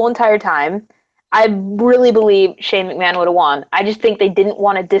the whole entire time, I really believe Shane McMahon would have won. I just think they didn't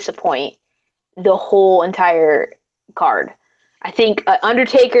want to disappoint the whole entire card. I think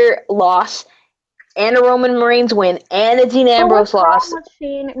Undertaker loss and a Roman Reigns win and a Dean Ambrose loss. What's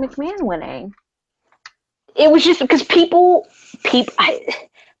wrong with Shane McMahon winning? It was just because people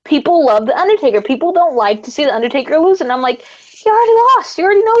people love The Undertaker. People don't like to see The Undertaker lose. And I'm like, he already lost. He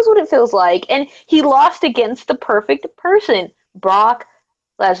already knows what it feels like. And he lost against the perfect person, Brock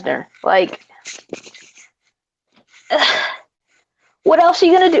Lesnar. Like, what else are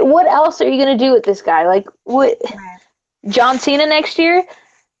you going to do? What else are you going to do with this guy? Like, what? John Cena next year?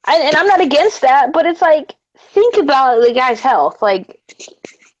 And I'm not against that, but it's like, think about the guy's health. Like,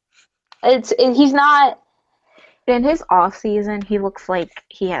 he's not. In his off season, he looks like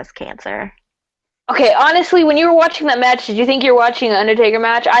he has cancer. Okay, honestly, when you were watching that match, did you think you were watching an Undertaker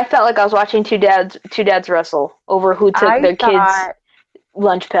match? I felt like I was watching two dads wrestle over who took their kids'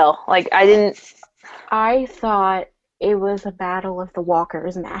 lunch pill. Like, I didn't. I thought it was a Battle of the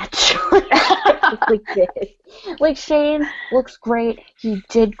Walkers match. Like, Shane looks great. He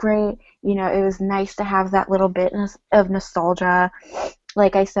did great. You know, it was nice to have that little bit of nostalgia,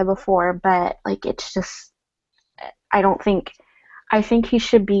 like I said before, but, like, it's just, I think he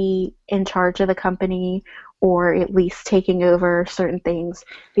should be in charge of the company or at least taking over certain things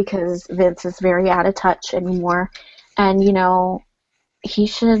because Vince is very out of touch anymore. And, you know, he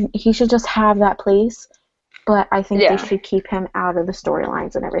should just have that place, but I think they should keep him out of the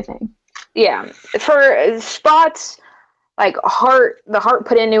storylines and everything. Yeah. For spots, like the heart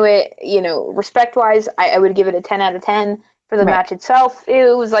put into it, you know, respect-wise, I would give it a 10 out of 10. For the match itself,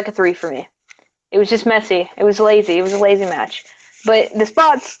 it was like a 3 for me. It was just messy. It was lazy. It was a lazy match. But the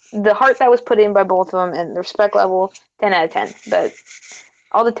spots, the heart that was put in by both of them, and the respect level, 10 out of 10. But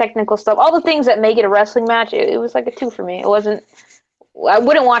all the technical stuff, all the things that make it a wrestling match, it was like a 2 for me. It wasn't. I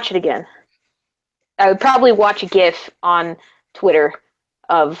wouldn't watch it again. I would probably watch a GIF on Twitter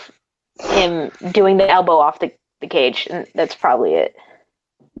of him doing the elbow off the cage, and that's probably it.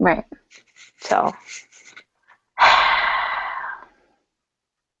 Right. So.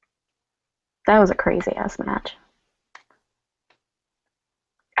 That was a crazy-ass match.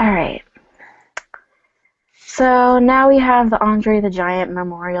 Alright. So now we have the Andre the Giant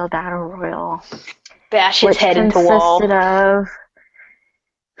Memorial Battle Royal. Bash his head into wall. Which consisted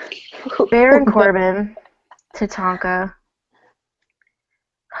of Baron Corbin, Tatanka,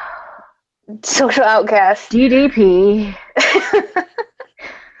 Social Outcast, DDP,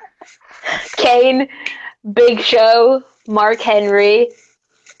 Kane, Big Show, Mark Henry,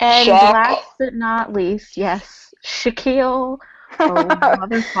 and Shaq. last but not least, yes, Shaquille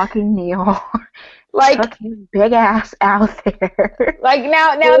motherfucking Neal. Like, took his big ass out there. Like,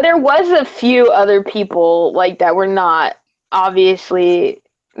 now there was a few other people, like, that we're not obviously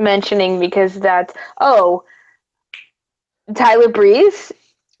mentioning because that's, Tyler Breeze,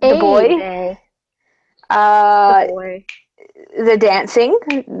 the boy. The dancing,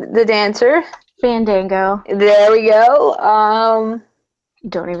 the dancer. Fandango. There we go.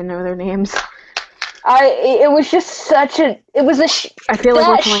 Don't even know their names. It was just such a. It was a. I feel like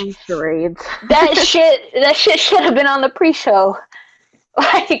we're playing charades. That shit should have been on the pre-show.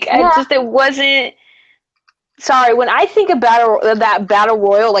 Like, it wasn't. Sorry, when I think about that battle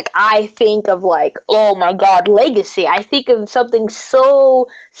royal, like, I think of, like, oh my god, legacy. I think of something so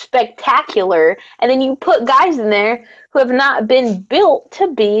spectacular, and then you put guys in there who have not been built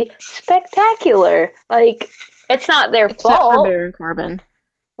to be spectacular. Like, it's not their fault. Except for Baron Corbin.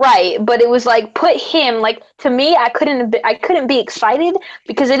 Right, but it was like, put him, like, to me, I couldn't be excited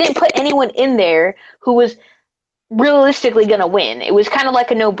because they didn't put anyone in there who was realistically gonna win. It was kind of like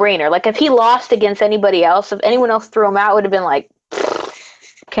a no-brainer. Like, if he lost against anybody else, if anyone else threw him out, it would have been like,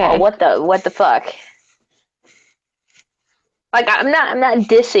 okay, oh, what the fuck? Like, I'm not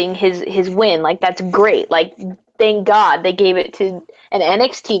dissing his win. Like, that's great. Like, thank God they gave it to an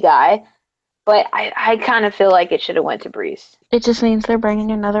NXT guy. But I kind of feel like it should have went to Breeze. It just means they're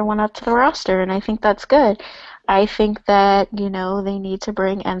bringing another one up to the roster, and I think that's good. I think that, you know, they need to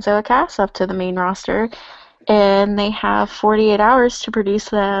bring Enzo Cass up to the main roster, and they have 48 hours to produce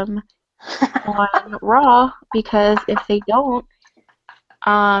them on Raw, because if they don't,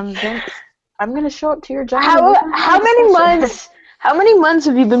 then I'm going to show up to your job. How many months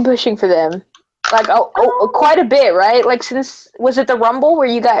have you been pushing for them? Like, quite a bit, right? Like, since, was it the Rumble where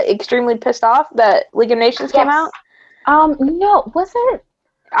you got extremely pissed off that League of Nations came out? No, was it?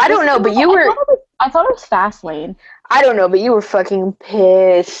 I don't know, but you were... I thought it was Fastlane. I don't know, but you were fucking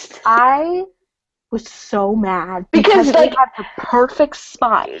pissed. I was so mad because they had the perfect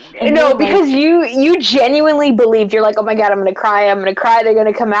spot. No, because you genuinely believed, you're like, oh my god, I'm gonna cry, they're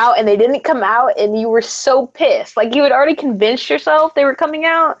gonna come out, and they didn't come out, and you were so pissed. Like, you had already convinced yourself they were coming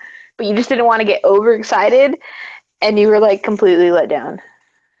out, but you just didn't want to get overexcited, and you were, like, completely let down.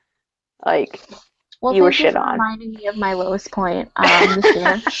 Like, you were shit on. Reminding me of my lowest point this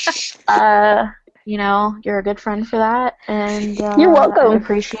year. you know, you're a good friend for that, and You're I welcome.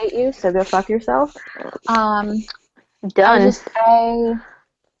 appreciate you. So go fuck yourself. Um, Done.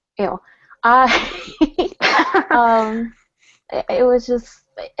 ew. I, it was just,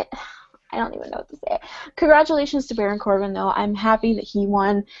 I don't even know what to say. Congratulations to Baron Corbin, though. I'm happy that he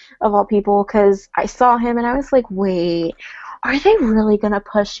won, of all people, because I saw him and I was like, wait, are they really going to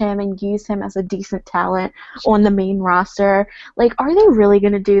push him and use him as a decent talent on the main roster? Like, are they really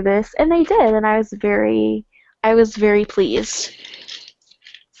going to do this? And they did, and I was very pleased.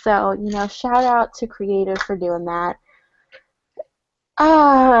 So, you know, shout out to Creative for doing that.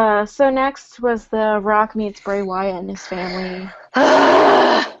 So next was The Rock meets Bray Wyatt and his family.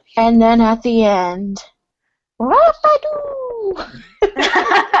 And then at the end, Rapadoo!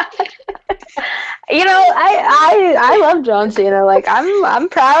 You know, I love John Cena. Like, I'm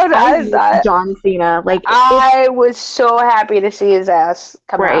proud. I John Cena. Like, I was so happy to see his ass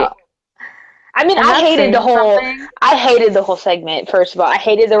come out. I mean, I hated the whole segment. First of all, I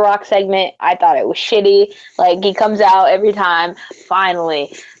hated the Rock segment. I thought it was shitty. Like, he comes out every time.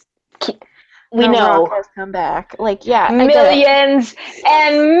 Finally, we know Rock has come back. Like, yeah, millions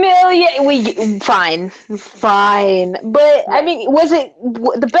and millions. Fine. But I mean, was it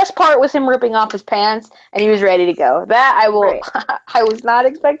the best part? Was him ripping off his pants and he was ready to go. That I will. Right. I was not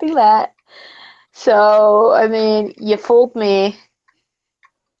expecting that. So I mean, you fooled me.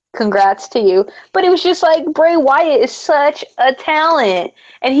 Congrats to you. But it was just like Bray Wyatt is such a talent,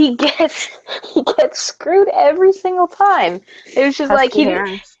 and he gets screwed every single time. It was just like he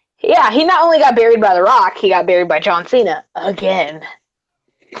not only got buried by The Rock, he got buried by John Cena again.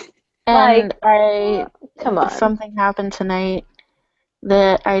 And come on. Something happened tonight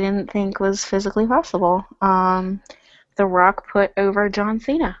that I didn't think was physically possible. The Rock put over John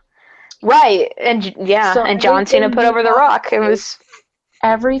Cena. Right, and and John Cena put over The Rock. It was.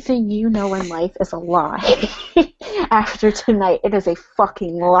 Everything you know in life is a lie. After tonight, it is a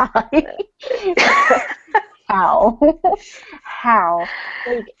fucking lie. How?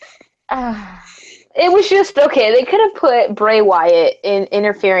 Like, It was just, okay, they could have put Bray Wyatt in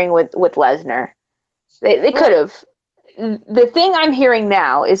interfering with Lesnar. They could have. The thing I'm hearing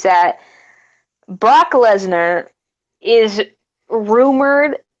now is that Brock Lesnar is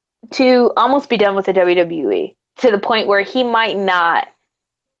rumored to almost be done with the WWE, to the point where he might not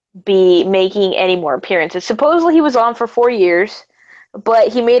be making any more appearances. Supposedly he was on for 4 years, but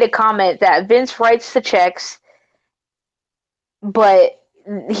he made a comment that Vince writes the checks, but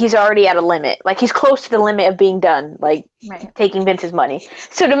he's already at a limit. Like, he's close to the limit of being done, like, taking Vince's money.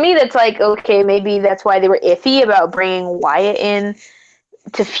 So to me, that's like, okay, maybe that's why they were iffy about bringing Wyatt in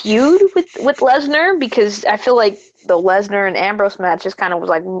to feud with Lesnar, because I feel like the Lesnar and Ambrose match just kind of was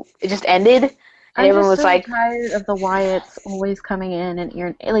like, it just ended. And everyone was like, tired of the Wyatts always coming in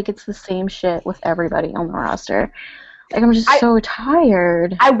and like, it's the same shit with everybody on the roster. Like, I'm just so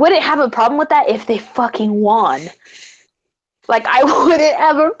tired. I wouldn't have a problem with that if they fucking won. Like, I wouldn't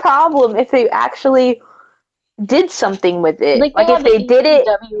have a problem if they actually did something with it. Like if they did it.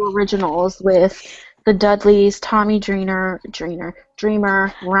 Originals with the Dudleys, Tommy Dreamer,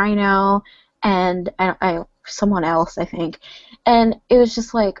 Rhino, and someone else, I think. And it was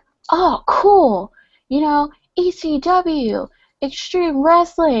just like, oh, cool, you know, ECW, Extreme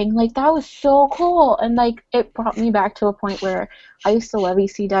Wrestling, like, that was so cool. And, like, it brought me back to a point where I used to love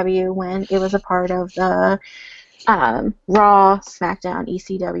ECW when it was a part of the Raw, SmackDown,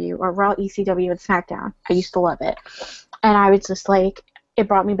 ECW, or Raw, ECW, and SmackDown. I used to love it. And I was just like, it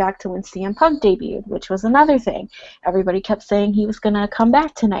brought me back to when CM Punk debuted, which was another thing. Everybody kept saying he was going to come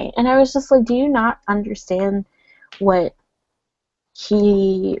back tonight. And I was just like, do you not understand what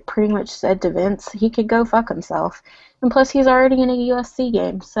he pretty much said to Vince? He could go fuck himself. And plus, he's already in a UFC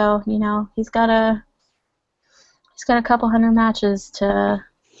game, so, you know, he's got a couple hundred matches to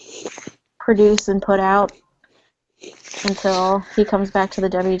produce and put out until he comes back to the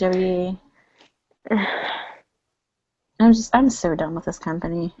WWE. I'm so done with this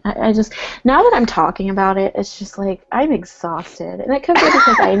company. I just, now that I'm talking about it, it's just like, I'm exhausted. And it could be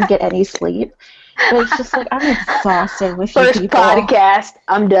because I didn't get any sleep. But it's just like, I'm exhausted with you people. First podcast,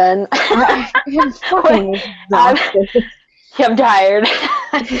 I'm done. I'm fucking exhausted. I'm tired.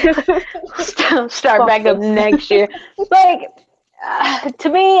 Start back up next year. Like, to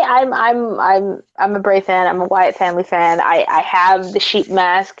me, I'm a Bray fan. I'm a Wyatt family fan. I have the sheep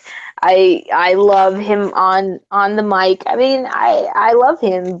mask. I love him on the mic. I mean, I love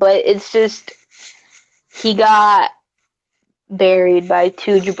him, but it's just, he got buried by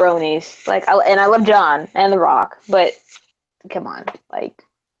two jabronis. Like, and I love John and The Rock, but come on, like,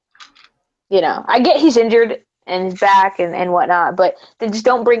 you know, I get he's injured. and his back and whatnot. But then just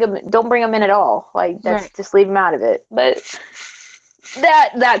don't bring him in at all. Like that's Right. just leave him out of it. But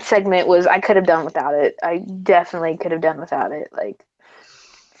that segment was I could have done without it. I definitely could have done without it. Like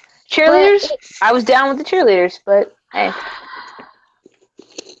But cheerleaders, I was down with the cheerleaders, but hey.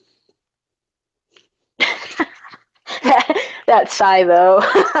 That sigh though.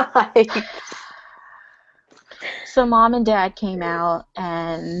 Like, so mom and dad came out,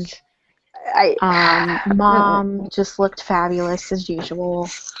 and mm-mm. mom just looked fabulous as usual.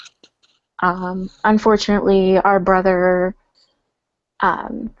 Unfortunately, our brother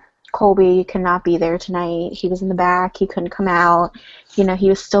Colby could not be there tonight. He was in the back. He couldn't come out. You know, he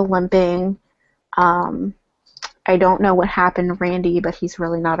was still limping. I don't know what happened to Randy, but he's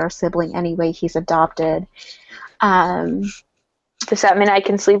really not our sibling anyway. He's adopted. Does that mean I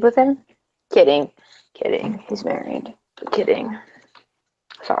can sleep with him? Kidding. He's married. Kidding.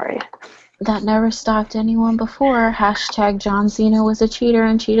 Sorry. That never stopped anyone before. Hashtag John Cena was a cheater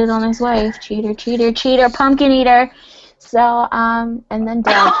and cheated on his wife. Cheater, cheater, cheater, pumpkin eater. So, and then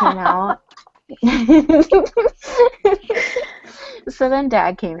Dad came out. So then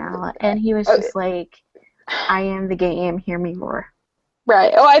Dad came out, and he was just like, I am the game, hear me roar.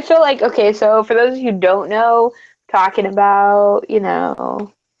 Right. Oh, I feel like, okay, so for those of you who don't know, talking about,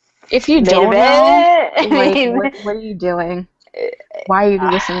 If you don't know, like, what are you doing? Why are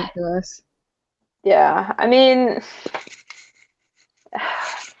you listening to us? Yeah, I mean,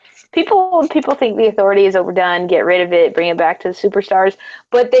 people think the Authority is overdone, get rid of it, bring it back to the superstars,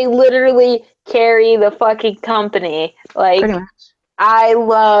 but they literally carry the fucking company. Like, pretty much. I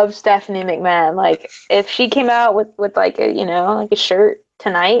love Stephanie McMahon. Like, if she came out with like a, like a shirt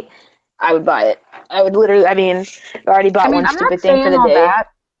tonight, I would buy it. I would literally, I mean, I already bought one stupid thing for the day. That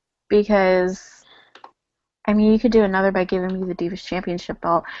because, I mean, you could do another by giving me the Divas Championship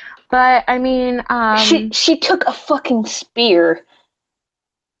belt. But, I mean, She took a fucking spear.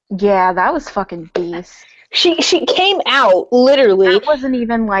 Yeah, that was fucking beast. She came out, literally. That wasn't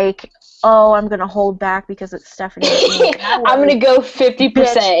even like, oh, I'm going to hold back because it's Stephanie. I'm going to go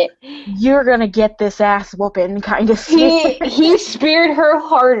 50%. You're going to get this ass whooping kind of thing. He speared her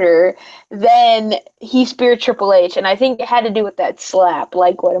harder than he speared Triple H. And I think it had to do with that slap.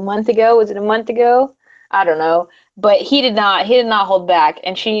 Like, what, a month ago? Was it a month ago? I don't know. But he did not hold back.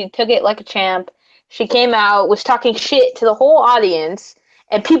 And she took it like a champ. She came out, was talking shit to the whole audience.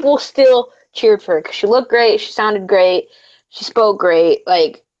 And people still cheered for her because she looked great. She sounded great. She spoke great.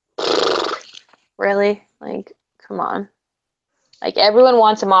 Like, really? Like, come on. Like, everyone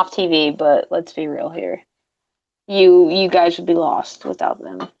wants him off TV, but let's be real here. You guys would be lost without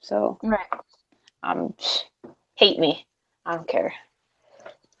them. So, right. Hate me. I don't care.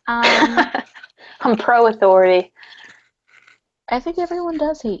 I'm pro Authority. I think everyone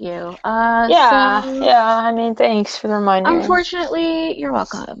does hate you. Yeah. I mean, thanks for the reminder. Unfortunately, you're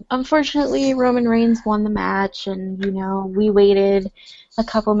welcome. Unfortunately, Roman Reigns won the match, and we waited a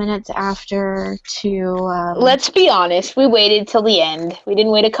couple minutes after to. Let's be honest. We waited till the end. We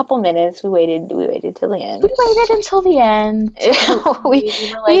didn't wait a couple minutes. We waited till the end. We waited until the end.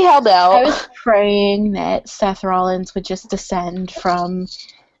 we held out. I was praying that Seth Rollins would just descend from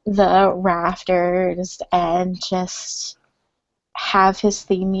the rafters and just have his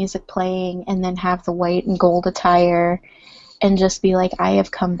theme music playing and then have the white and gold attire and just be like, I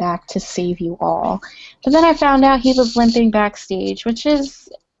have come back to save you all. But then I found out he was limping backstage, which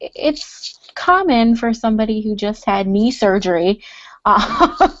it's common for somebody who just had knee surgery.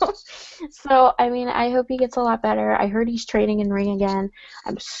 So, I mean, I hope he gets a lot better. I heard he's training in ring again.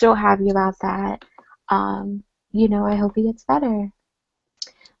 I'm so happy about that. I hope he gets better.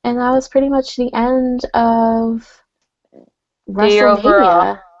 And that was pretty much the end of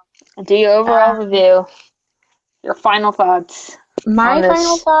WrestleMania. Do your overall review. Your final thoughts. My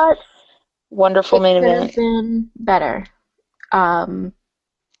final thoughts. Wonderful main event. It could have been better.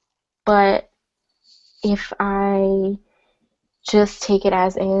 But if I just take it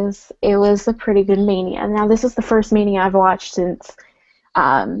as is, it was a pretty good Mania. Now, this is the first Mania I've watched since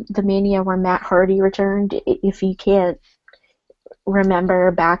the Mania where Matt Hardy returned. If you can't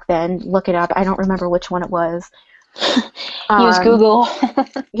remember back then, look it up. I don't remember which one it was. Use Google.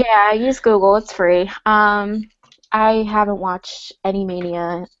 Yeah, use Google. It's free. I haven't watched any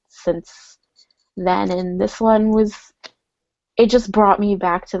Mania since then, and this one it just brought me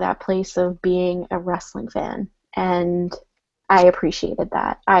back to that place of being a wrestling fan, and I appreciated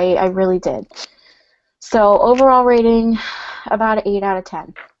that. I really did. So, overall rating, about an 8 out of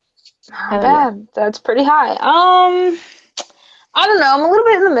 10. Not bad. That's pretty high. I don't know. I'm a little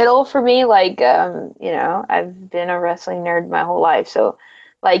bit in the middle for me. Like, I've been a wrestling nerd my whole life. So,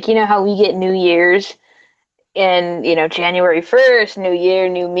 like, how we get New Year's And, January 1st, new year,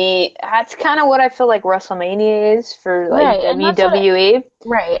 new me. That's kind of what I feel like WrestleMania is for, like, Right, and that's WWE.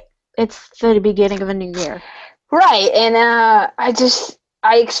 right. It's the beginning of a new year. Right, and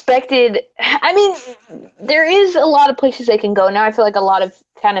I expected, I mean, there is a lot of places they can go now. I feel like a lot of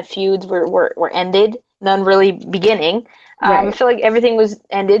kind of feuds were ended, none really beginning. I Right. feel like everything was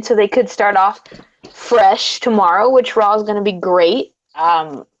ended, so they could start off fresh tomorrow, which Raw is going to be great,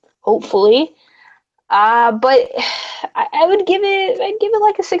 hopefully. But I'd give it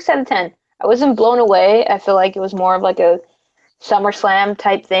like a 6 out of 10. I wasn't blown away. I feel like it was more of like a SummerSlam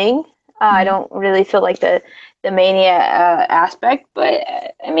type thing. I don't really feel like the Mania aspect, but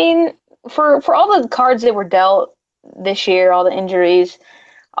I mean, for all the cards that were dealt this year, all the injuries,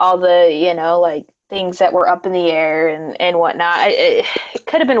 all the like things that were up in the air and whatnot, it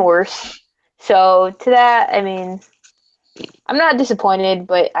could have been worse. So to that, I mean, I'm not disappointed,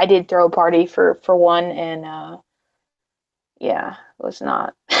 but I did throw a party for one, and yeah, it was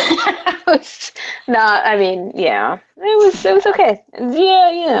not. It was not. I mean, yeah, it was okay.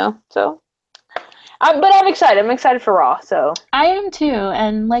 Yeah, so. But I'm excited. I'm excited for Raw. So I am too,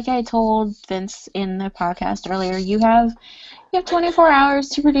 and like I told Vince in the podcast earlier, you have 24 hours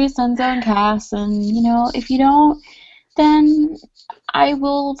to produce Enzo and Cass, and if you don't, then I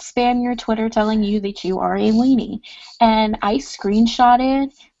will spam your Twitter telling you that you are a weenie. And I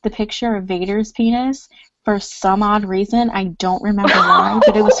screenshotted the picture of Vader's penis for some odd reason. I don't remember why,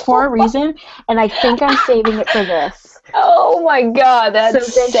 but it was for a reason, and I think I'm saving it for this. Oh my god,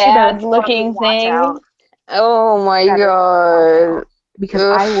 that's so sad looking thing. Out. Oh my god. Because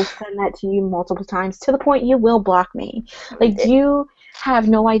I will send that to you multiple times to the point you will block me. Like, you have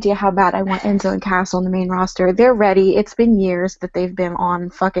no idea how bad I want Enzo and Cass on the main roster. They're ready. It's been years that they've been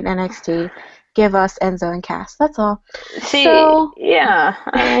on fucking NXT. Give us Enzo and Cass. That's all. See, yeah.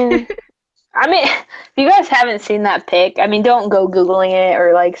 I mean, if you guys haven't seen that pic, I mean, don't go Googling it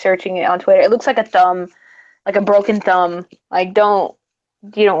or, like, searching it on Twitter. It looks like a thumb, like a broken thumb. Like, you don't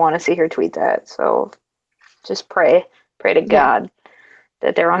want to see her tweet that. So just pray to God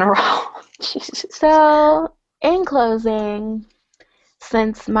that they're on a roll. Jesus. So, in closing,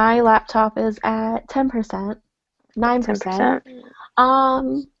 since my laptop is at 10%,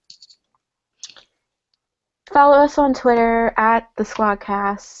 9%, follow us on Twitter at the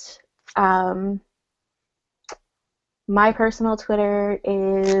Squadcast. My personal Twitter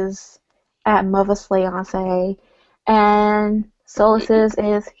is at Movasleance, and Solus's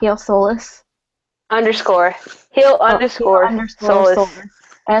is Heel Solus. _. Heel _ Solus.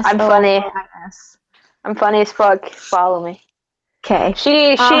 I'm funny. I'm funny as fuck. Follow me. Okay.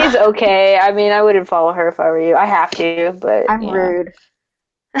 She's okay. I mean, I wouldn't follow her if I were you. I have to, but I'm rude.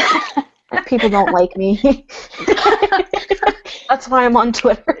 People don't like me. That's why I'm on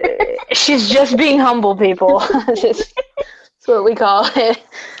Twitter. She's just being humble, people. That's what we call it.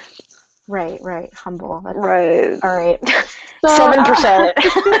 Right. Humble. That's, right. All right. 7%.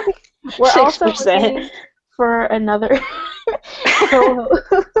 We're 6%. also looking for another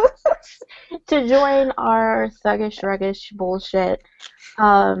co-host to join our thuggish, ruggish bullshit.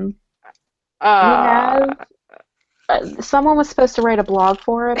 We have someone was supposed to write a blog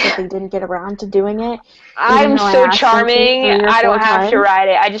for it, but they didn't get around to doing it. I'm so charming. I don't have to write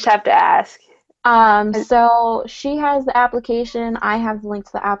it. I just have to ask. So she has the application. I have the link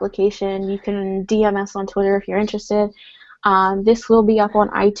to the application. You can DM us on Twitter if you're interested. This will be up on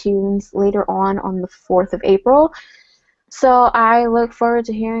iTunes later on the 4th of April. So I look forward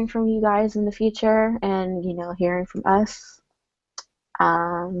to hearing from you guys in the future and, hearing from us.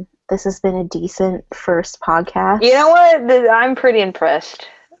 This has been a decent first podcast. You know what? I'm pretty impressed.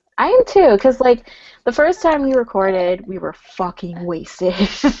 I am too, because, the first time we recorded, we were fucking wasted.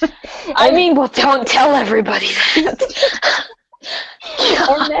 I mean, well, don't tell everybody that.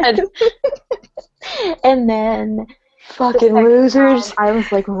 And then fucking losers. I was,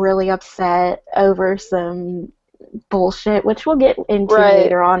 really upset over some bullshit, which we'll get into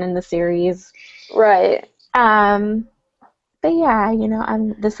later on in the series. Right. But yeah,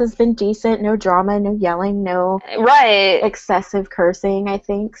 this has been decent. No drama, no yelling, no excessive cursing, I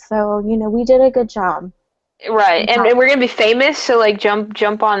think. So, we did a good job. Right. And we're going to be famous, so,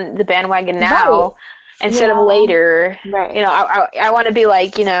 jump on the bandwagon now instead of later. Right. I want to be I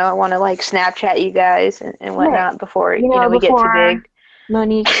want to, Snapchat you guys and whatnot before, we get too big.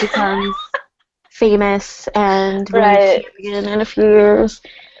 Monique becomes famous and champion in a few years.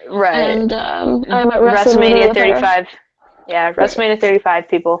 Right. And I'm at WrestleMania 35. Yeah, WrestleMania 35,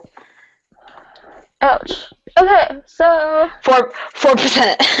 people. Ouch. Okay, so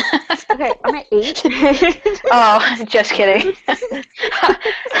 4%. Okay, I'm at 8. Oh, just kidding.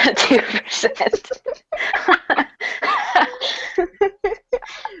 2%.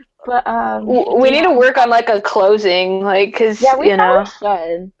 But we need to work on like a closing, like, cause yeah, we you know,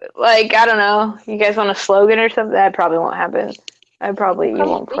 should. like I don't know, you guys want a slogan or something? That probably won't happen. You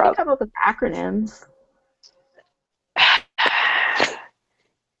won't We can come up with acronyms.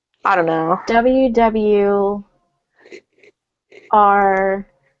 I don't know. WWRRD.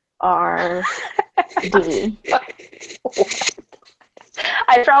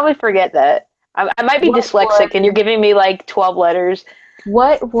 I probably forget that. I might be dyslexic, and you're giving me like 12 letters.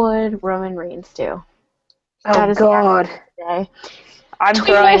 What would Roman Reigns do? Oh God! I'm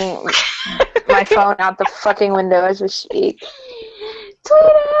throwing my phone out the fucking window as we speak. Tweet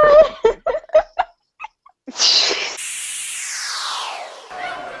it!